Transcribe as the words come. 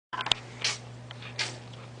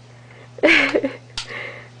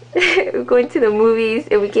We're going to the movies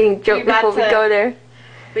and we're getting drunk before we go there.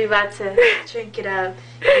 We about to drink it up.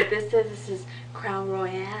 This is Crown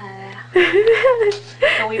Royale.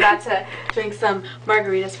 And we about to drink some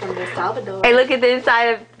margaritas from El Salvador. Hey, look at the inside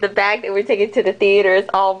of the bag that we're taking to the theater. It's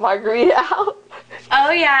all margarita out.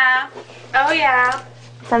 Oh yeah. Oh yeah.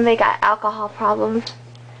 Somebody got alcohol problems.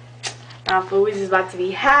 Our food is about to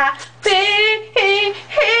be happy.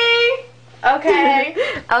 Okay.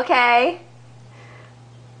 Okay.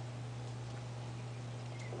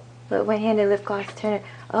 Look, one-handed lip gloss. Turn it.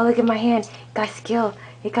 Oh, look at my hand. It got skill.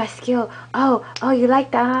 It got skill. Oh, you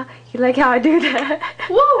like that, huh? You like how I do that?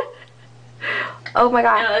 Woo! Oh my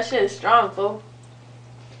god. Yeah, that shit is strong, fool.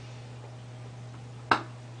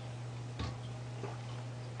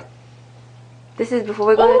 This is before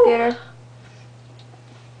we go to the theater.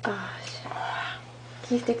 Oh, shit.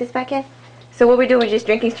 Can you stick this back in? So what we doing? We're just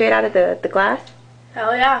drinking straight out of the glass?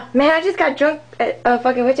 Hell yeah. Man, I just got drunk at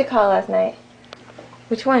fucking whatchamacallit last night.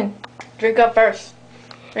 Which one? Drink up first.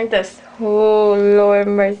 Drink this. Oh, Lord,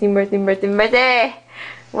 mercy, mercy, mercy, mercy.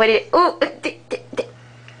 What is... Ooh.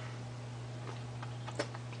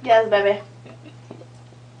 Yes, baby.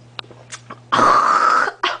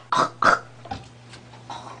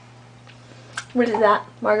 What is that?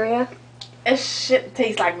 Margarita? This shit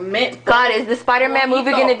tastes like mint. God, is the Spider-Man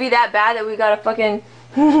movie gonna be that bad that we gotta fucking...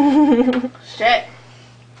 Shit.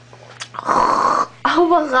 Oh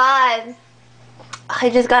my god. I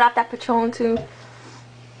just got off that Patron too.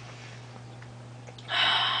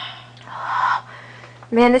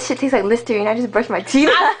 Man, this shit tastes like Listerine. I just brushed my teeth.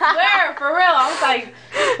 I swear, for real. I was like,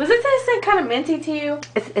 was it tasting kind of minty to you?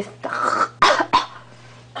 It's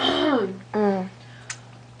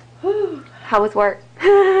How was work?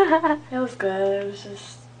 It was good. It was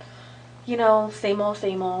just, you know, same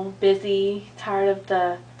old, busy, tired of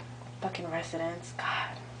the fucking residents. God,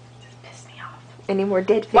 just pissed me off. Any more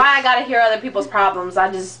dead fish? Why I gotta hear other people's problems?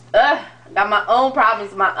 I just, got my own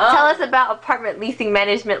problems, my own. Tell us about apartment leasing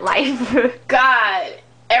management life. God,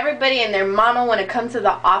 everybody and their mama want to come to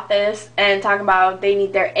the office and talk about they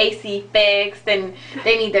need their AC fixed and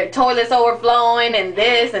they need their toilets overflowing and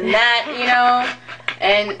this and that, you know.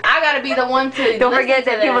 And I gotta be the one to Don't forget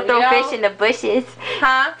that people throw you know? fish in the bushes.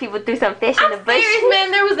 Huh? People threw some fish in the bushes. Serious, man.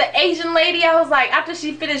 There was an Asian lady. I was like, after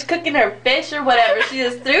she finished cooking her fish or whatever, she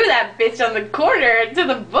just threw that bitch on the corner to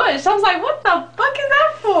the bush. I was like, what the fuck is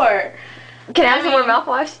that for? Can I have some more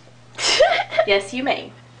mouthwash? Yes, you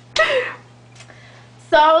may.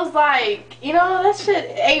 So I was like, you know, that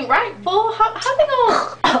shit ain't right, fool. How they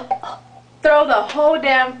gonna throw the whole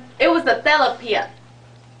damn... It was the tilapia.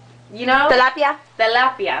 You know? Tilapia?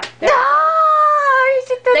 Tilapia. No! You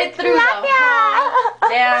should throw They the threw the tilapia! whole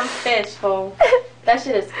damn fish, fool. That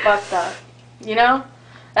shit is fucked up. You know?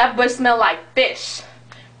 That bush smelled like fish.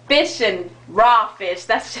 Fish and raw fish.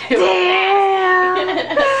 That shit was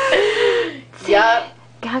nasty. Yup.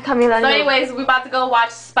 God, Camila. So anyways, we about to go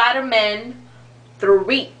watch Spider-Man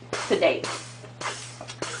 3 today.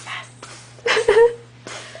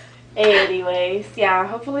 Anyways, yeah,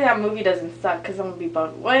 hopefully that movie doesn't suck because I'm gonna be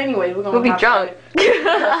bummed. Well, anyway, we'll be drunk.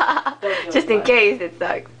 Just in case it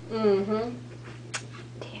sucks. Mm-hmm.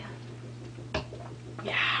 Damn.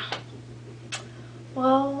 Yeah.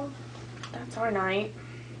 Well, that's our night.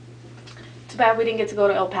 Too bad we didn't get to go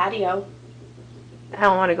to El Patio. I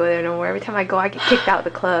don't want to go there no more. Every time I go, I get kicked out of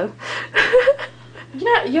the club.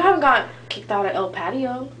 You haven't got kicked out of El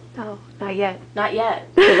Patio. No, not yet. Not yet.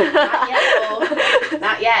 Not yet, Cole.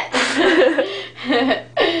 Not yet.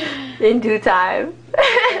 In due time.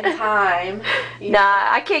 In time.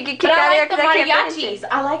 Nah, I can't get kicked out of there because I can't finish it.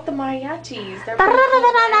 I like the mariachis. They're pretty cool,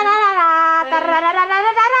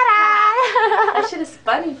 that shit is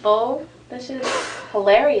funny, fool. That shit is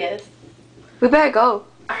hilarious. We better go.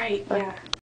 Alright, yeah.